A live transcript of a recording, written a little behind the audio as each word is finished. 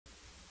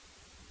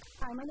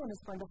Hi, my name is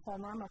Brenda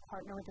Fulmer. I'm a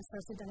partner with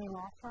the Denny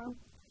Law Firm.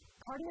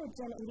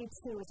 Cardiogen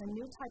 82 is a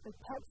new type of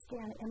PET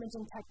scan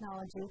imaging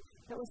technology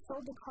that was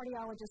sold to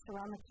cardiologists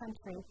around the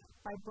country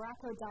by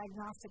Bracco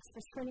Diagnostic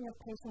for screening of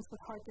patients with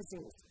heart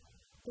disease.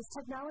 This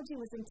technology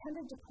was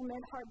intended to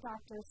permit heart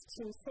doctors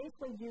to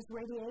safely use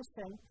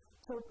radiation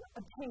to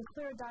obtain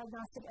clear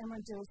diagnostic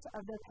images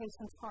of their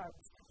patients'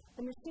 hearts.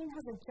 The machine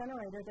has a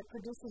generator that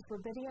produces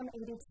Rubidium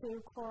 82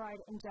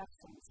 chloride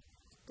injections.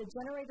 The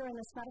generator in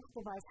this medical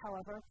device,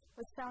 however,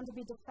 was found to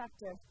be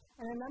defective,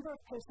 and a number of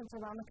patients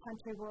around the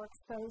country were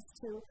exposed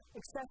to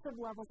excessive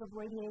levels of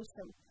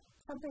radiation,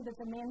 something that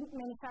the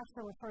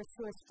manufacturer refers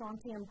to as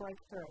strontium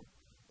breakthrough.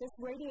 This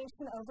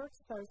radiation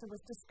overexposure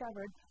was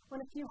discovered when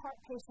a few heart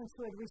patients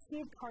who had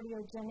received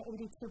Cardiogen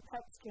 82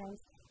 PET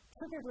scans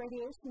triggered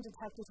radiation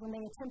detectors when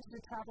they attempted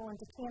to travel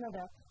into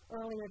Canada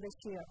earlier this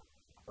year.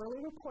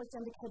 Early reports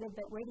indicated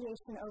that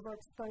radiation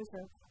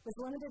overexposure was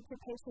limited to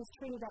patients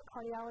treated at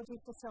cardiology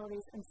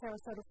facilities in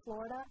Sarasota,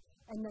 Florida,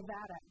 and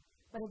Nevada.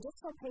 But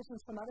additional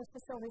patients from other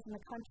facilities in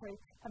the country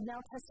have now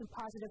tested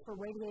positive for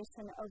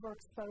radiation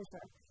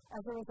overexposure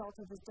as a result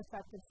of this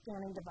defective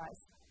scanning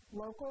device.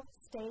 Local,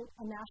 state,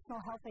 and national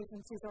health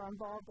agencies are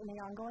involved in the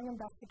ongoing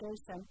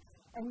investigation,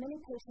 and many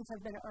patients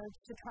have been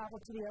urged to travel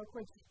to the Oak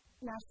Ridge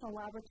National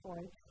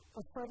Laboratory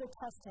for further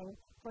testing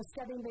for a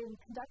study being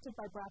conducted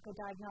by Bracco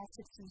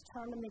Diagnostics to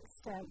determine the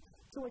extent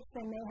to which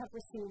they may have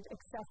received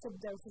excessive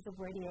doses of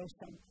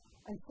radiation.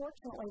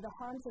 Unfortunately, the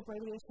harms of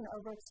radiation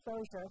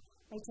overexposure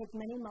may take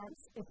many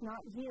months, if not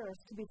years,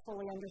 to be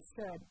fully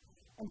understood.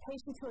 And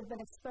patients who have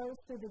been exposed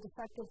through the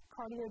defective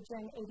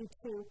Cardiogen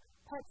 82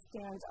 PET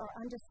scans are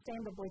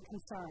understandably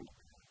concerned.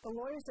 The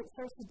lawyers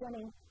at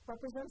Denny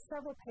represent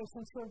several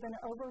patients who have been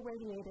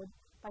over-radiated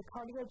by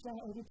Cardiogen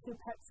 82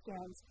 PET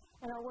scans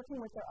and are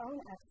working with their own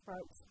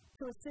experts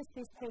to assist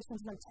these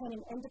patients in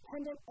obtaining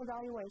independent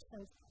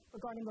evaluations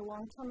regarding the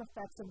long-term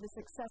effects of this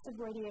excessive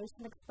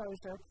radiation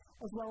exposure,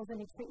 as well as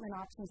any treatment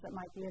options that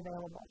might be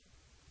available.